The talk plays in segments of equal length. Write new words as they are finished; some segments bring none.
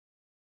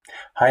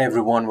Hi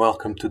everyone,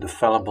 welcome to the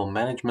Fallible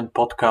Management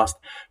Podcast.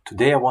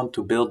 Today I want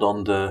to build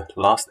on the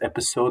last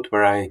episode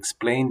where I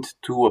explained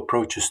two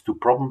approaches to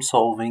problem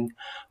solving.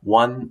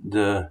 One,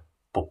 the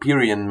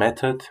Popperian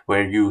method,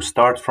 where you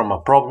start from a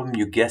problem,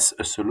 you guess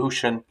a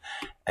solution,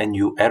 and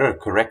you error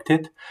correct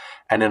it.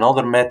 And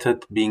another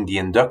method being the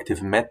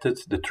inductive method,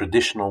 the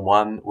traditional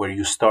one, where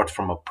you start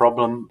from a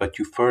problem, but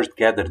you first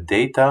gather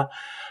data,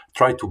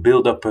 try to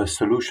build up a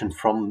solution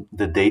from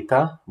the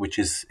data, which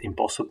is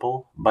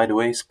impossible, by the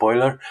way,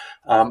 spoiler.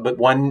 But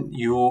when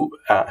you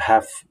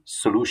have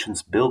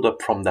solutions built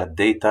up from that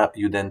data,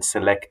 you then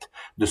select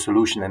the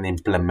solution and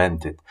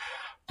implement it.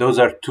 Those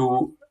are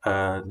two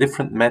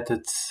different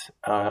methods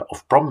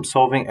of problem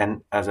solving.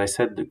 And as I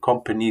said, the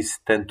companies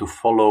tend to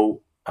follow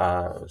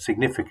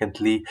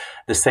significantly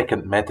the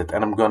second method.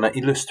 And I'm going to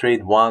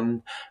illustrate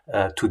one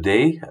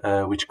today,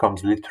 which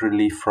comes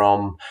literally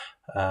from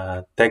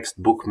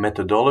textbook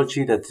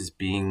methodology that is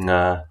being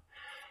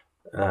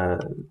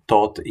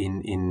taught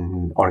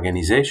in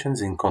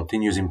organizations, in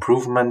continuous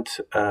improvement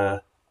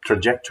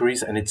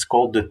trajectories, and it's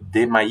called the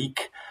DMAIC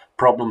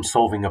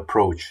problem-solving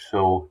approach.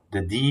 So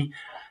the D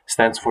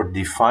stands for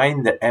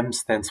define, the M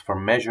stands for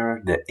measure,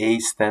 the A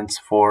stands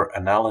for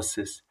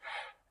analysis,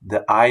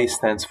 the I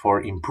stands for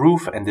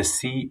improve, and the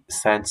C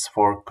stands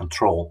for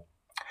control.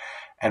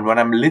 And when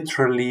I'm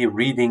literally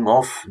reading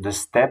off the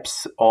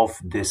steps of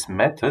this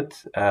method,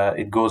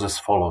 it goes as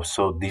follows.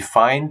 So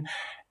define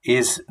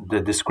is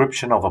the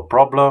description of a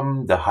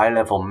problem, the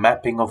high-level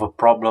mapping of a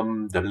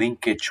problem, the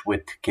linkage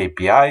with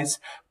KPIs,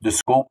 the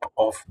scope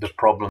of the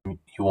problem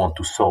you want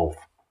to solve.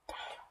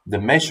 The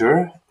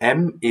measure,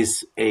 M,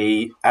 is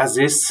a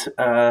as-is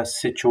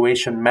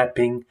situation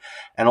mapping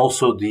and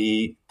also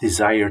the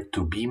desired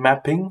to-be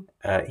mapping,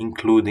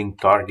 including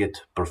target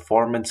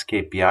performance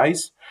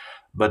KPIs,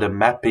 but a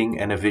mapping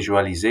and a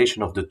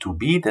visualization of the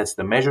to-be, that's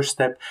the measure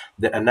step.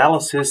 The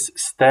analysis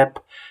step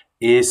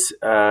is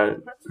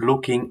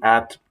looking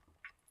at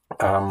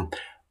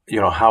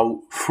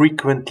how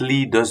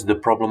frequently does the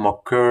problem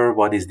occur,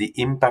 what is the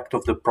impact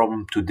of the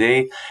problem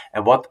today,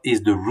 and what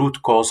is the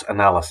root cause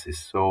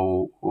analysis.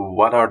 So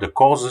what are the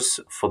causes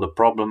for the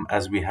problem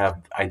as we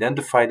have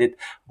identified it,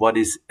 what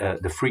is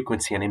the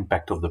frequency and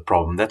impact of the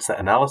problem. That's the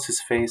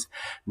analysis phase.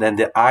 Then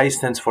the I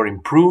stands for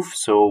improve,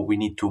 so we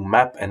need to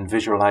map and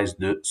visualize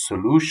the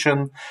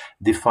solution,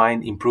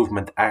 define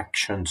improvement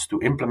actions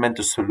to implement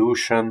the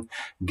solution,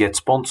 get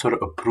sponsor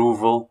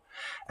approval,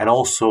 and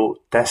also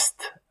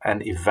test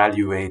and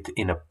evaluate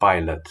in a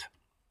pilot.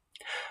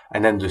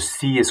 And then the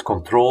C is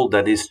control,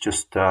 that is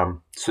just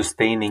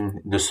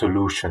sustaining the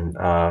solution.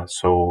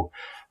 So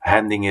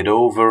handing it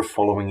over,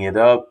 following it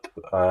up,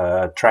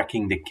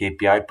 tracking the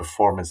KPI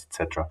performance,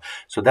 etc.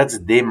 So that's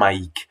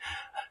DMAIC.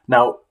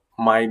 Now,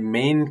 my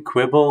main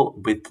quibble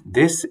with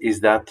this is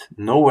that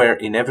nowhere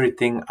in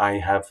everything I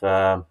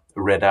have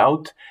read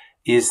out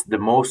is the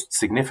most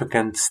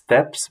significant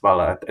steps. Well,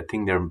 I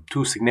think there are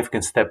two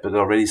significant steps, but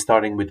already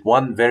starting with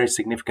one very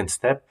significant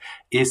step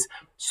is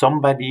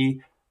somebody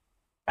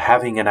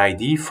having an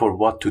idea for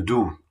what to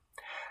do.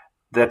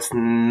 That's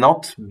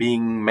not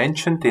being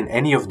mentioned in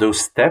any of those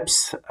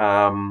steps,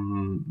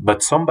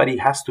 but somebody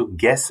has to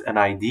guess an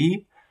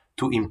idea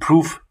to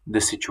improve the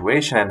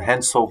situation and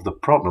hence solve the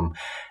problem.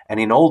 And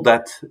in all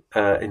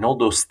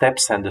those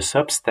steps and the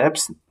sub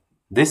steps,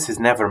 this is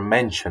never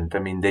mentioned. I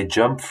mean, they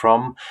jump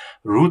from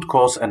root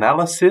cause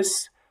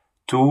analysis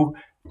to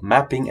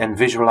mapping and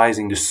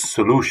visualizing the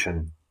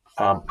solution.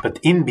 But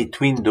in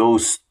between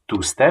those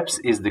two steps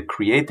is the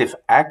creative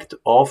act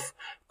of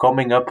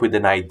coming up with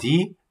an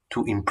idea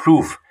to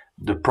improve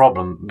the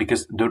problem,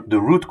 because the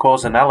root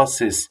cause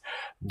analysis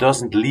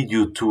doesn't lead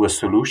you to a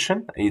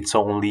solution. It's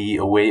only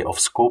a way of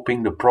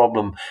scoping the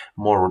problem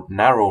more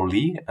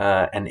narrowly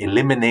and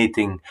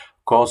eliminating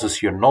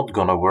causes you're not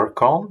going to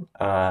work on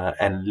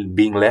and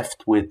being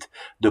left with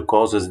the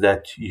causes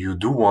that you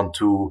do want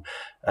to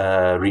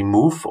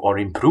remove or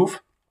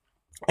improve.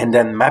 And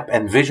then map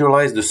and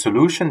visualize the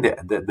solution.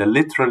 The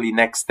literally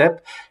next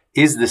step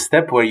is the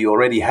step where you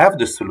already have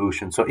the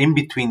solution. So in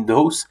between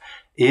those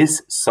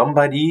is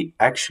somebody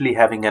actually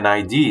having an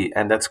idea,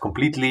 and that's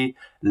completely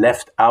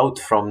left out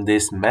from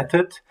this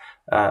method.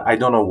 I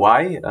don't know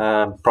why.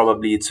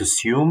 Probably it's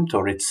assumed,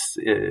 or it's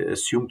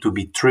assumed to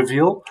be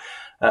trivial.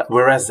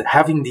 Whereas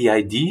having the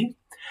idea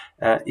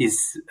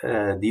is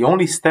the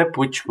only step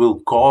which will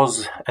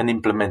cause an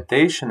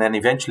implementation and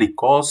eventually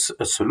cause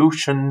a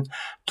solution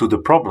to the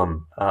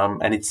problem,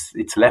 and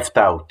it's left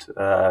out.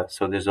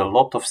 So there's a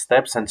lot of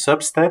steps and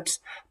sub-steps,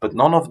 but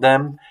none of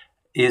them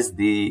is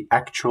the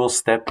actual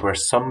step where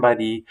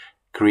somebody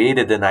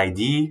created an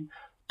idea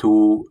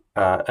to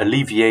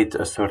alleviate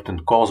a certain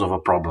cause of a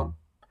problem.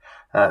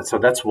 So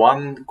that's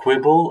one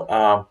quibble.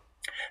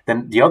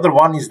 Then the other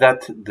one is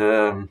that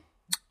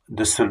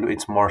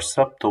it's more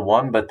subtle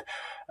one, but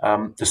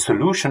the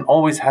solution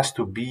always has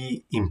to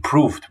be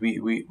improved.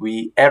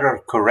 We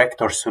error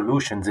correct our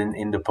solutions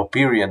in the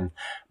Popperian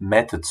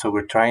method. So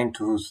we're trying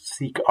to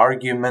seek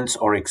arguments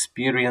or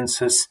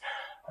experiences,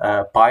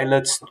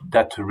 pilots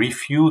that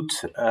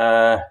refute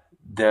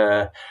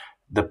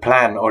the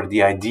plan or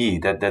the idea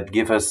that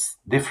give us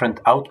different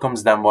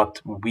outcomes than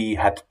what we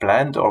had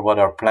planned or what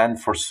our plan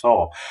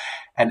foresaw.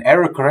 And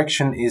error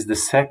correction is the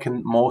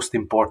second most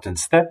important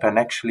step and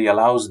actually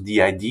allows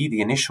the ID,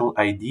 the initial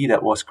ID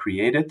that was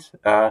created,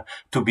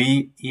 to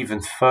be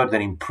even further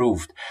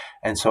improved.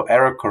 And so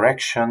error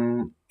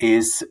correction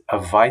is a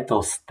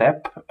vital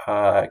step,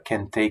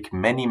 can take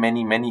many,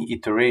 many, many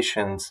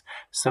iterations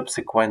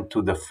subsequent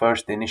to the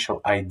first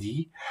initial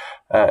ID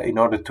in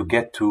order to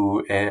get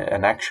to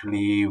an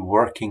actually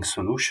working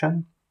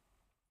solution.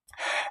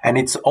 And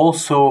it's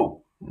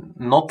also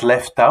not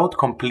left out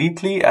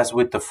completely as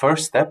with the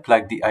first step,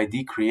 like the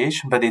ID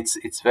creation, but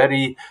it's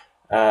very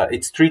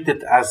it's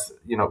treated as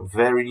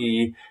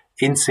very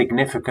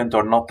insignificant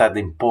or not that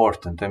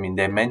important. I mean,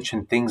 they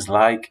mention things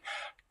like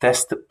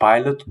test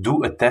pilot,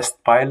 do a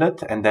test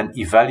pilot, and then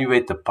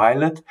evaluate the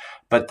pilot,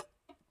 but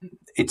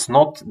it's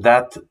not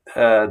that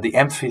the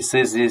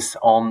emphasis is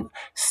on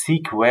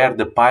seek where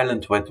the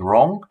pilot went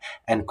wrong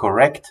and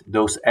correct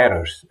those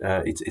errors.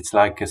 It's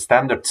like a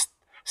standard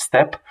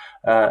step.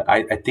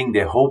 I think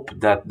they hope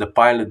that the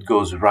pilot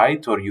goes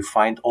right, or you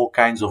find all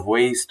kinds of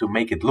ways to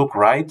make it look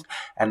right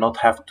and not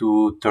have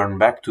to turn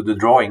back to the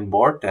drawing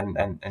board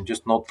and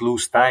just not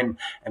lose time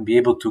and be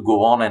able to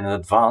go on and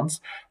advance.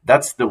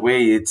 That's the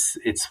way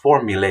it's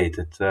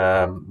formulated.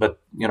 But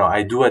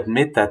I do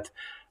admit that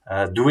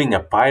doing a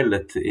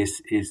pilot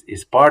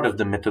is part of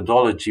the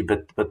methodology,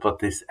 but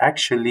what is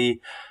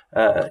actually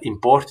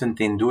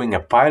important in doing a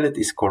pilot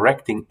is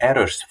correcting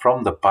errors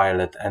from the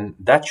pilot, and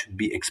that should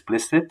be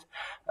explicit.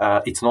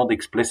 It's not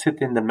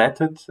explicit in the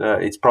method.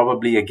 It's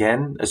probably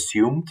again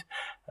assumed.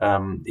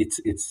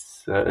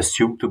 It's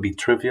assumed to be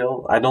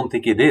trivial. I don't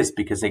think it is,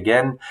 because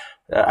again,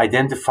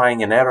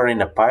 identifying an error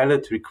in a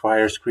pilot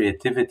requires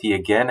creativity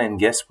again and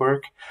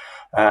guesswork.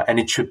 And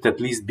it should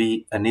at least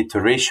be an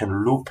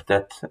iteration loop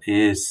that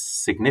is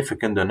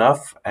significant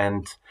enough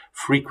and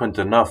frequent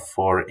enough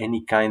for any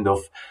kind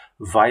of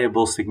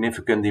viable,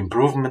 significant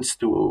improvements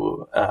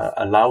to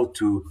allow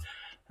to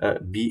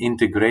be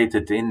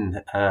integrated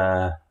in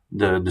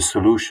the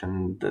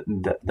solution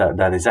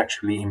that is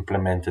actually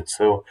implemented.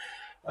 So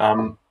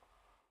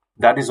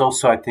that is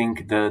also, I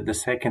think, the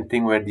second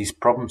thing where these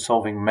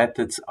problem-solving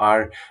methods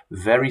are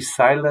very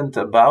silent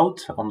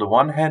about, on the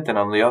one hand, and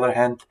on the other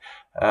hand,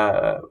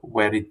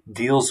 where it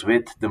deals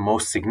with the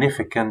most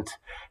significant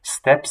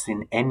steps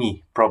in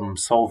any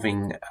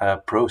problem-solving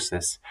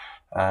process,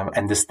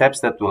 and the steps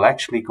that will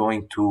actually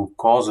going to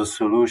cause a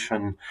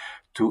solution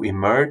to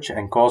emerge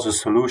and cause a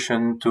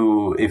solution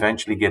to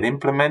eventually get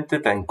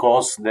implemented and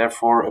cause,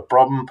 therefore, a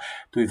problem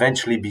to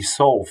eventually be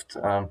solved.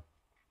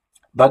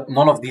 But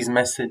none of these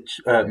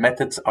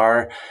methods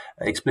are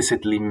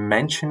explicitly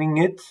mentioning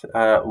it.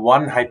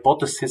 One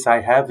hypothesis I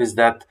have is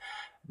that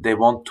they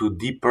want to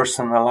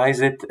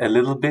depersonalize it a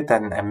little bit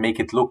and make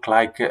it look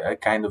like a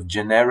kind of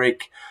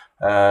generic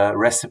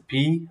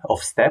recipe of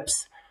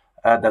steps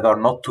that are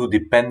not too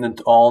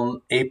dependent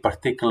on a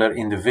particular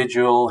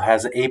individual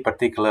has a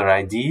particular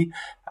ID,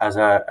 as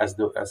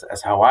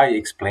how I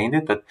explained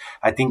it. But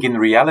I think in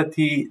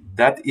reality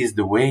that is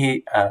the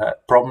way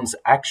problems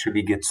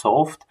actually get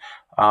solved.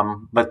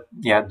 But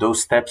yeah,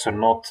 those steps are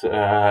not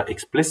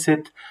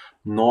explicit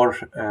nor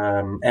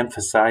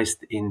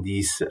emphasized in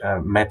these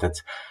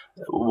methods.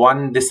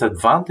 One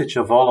disadvantage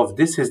of all of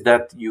this is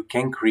that you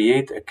can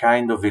create a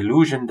kind of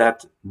illusion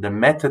that the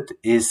method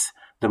is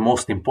the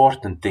most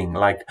important thing.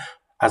 Like,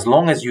 as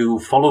long as you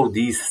follow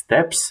these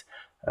steps,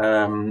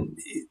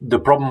 the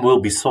problem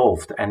will be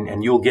solved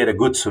and you'll get a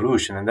good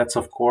solution. And that's,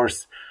 of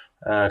course,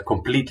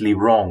 completely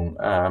wrong.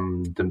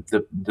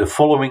 The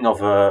following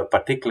of a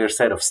particular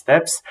set of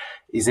steps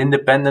is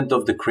independent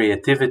of the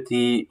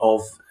creativity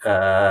of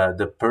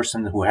the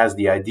person who has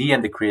the idea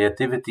and the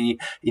creativity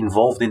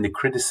involved in the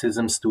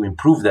criticisms to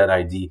improve that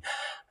idea.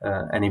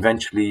 And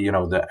eventually,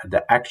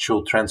 the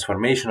actual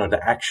transformation or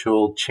the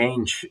actual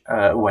change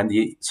when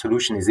the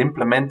solution is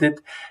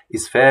implemented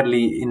is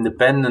fairly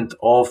independent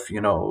of,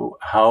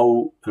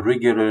 how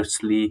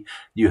rigorously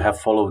you have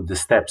followed the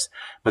steps.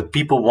 But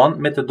people want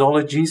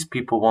methodologies,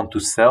 people want to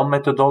sell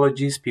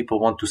methodologies, people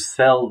want to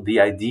sell the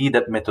idea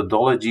that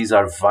methodologies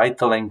are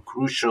vital and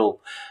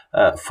crucial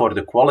for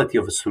the quality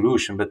of a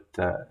solution. But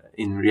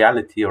in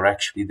reality, or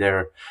actually,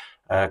 they're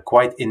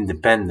quite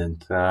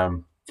independent.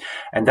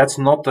 And that's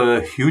not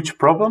a huge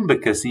problem,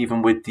 because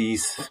even with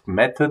these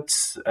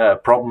methods,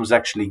 problems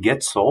actually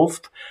get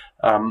solved.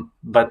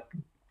 But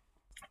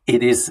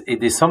it is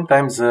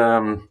sometimes,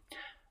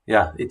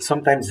 it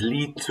sometimes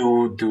lead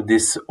to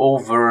this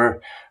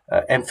over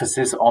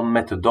emphasis on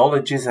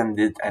methodologies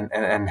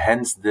and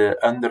hence the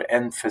under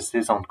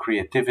emphasis on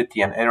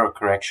creativity and error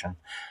correction.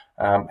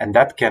 And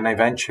that can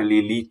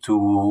eventually lead to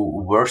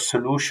worse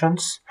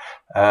solutions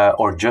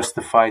or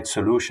justified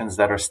solutions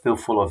that are still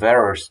full of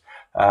errors,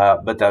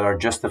 but that are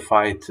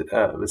justified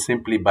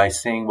simply by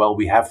saying, well,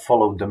 we have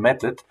followed the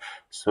method,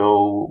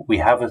 so we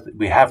have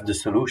the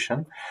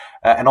solution.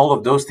 And all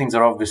of those things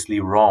are obviously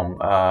wrong.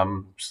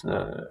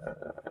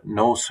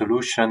 No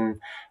solution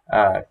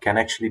can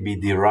actually be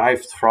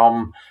derived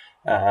from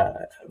uh,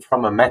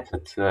 from a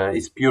method.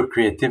 It's pure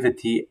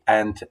creativity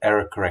and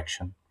error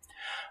correction.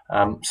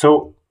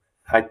 So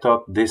I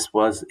thought this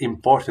was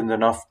important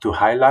enough to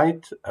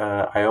highlight.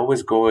 I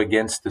always go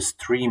against the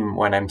stream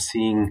when I'm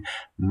seeing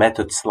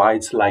method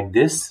slides like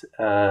this,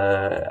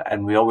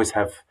 and we always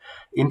have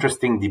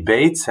interesting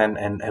debates,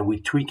 and we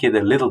tweak it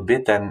a little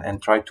bit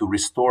and try to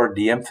restore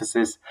the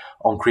emphasis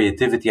on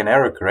creativity and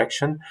error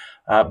correction.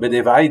 But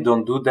if I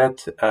don't do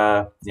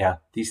that, yeah,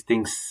 these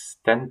things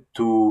tend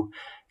to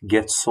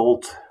get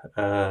sold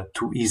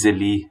too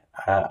easily,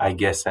 I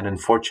guess, and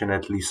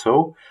unfortunately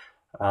so.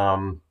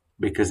 Um,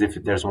 because if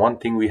there's one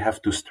thing we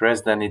have to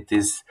stress, then it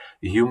is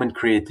human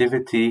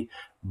creativity,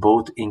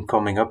 both in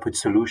coming up with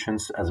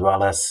solutions as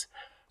well as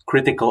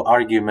critical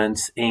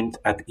arguments aimed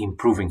at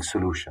improving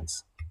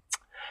solutions.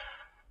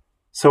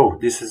 So,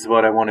 this is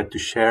what I wanted to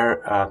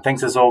share.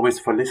 Thanks as always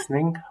for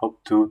listening.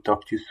 Hope to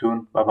talk to you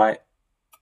soon. Bye bye.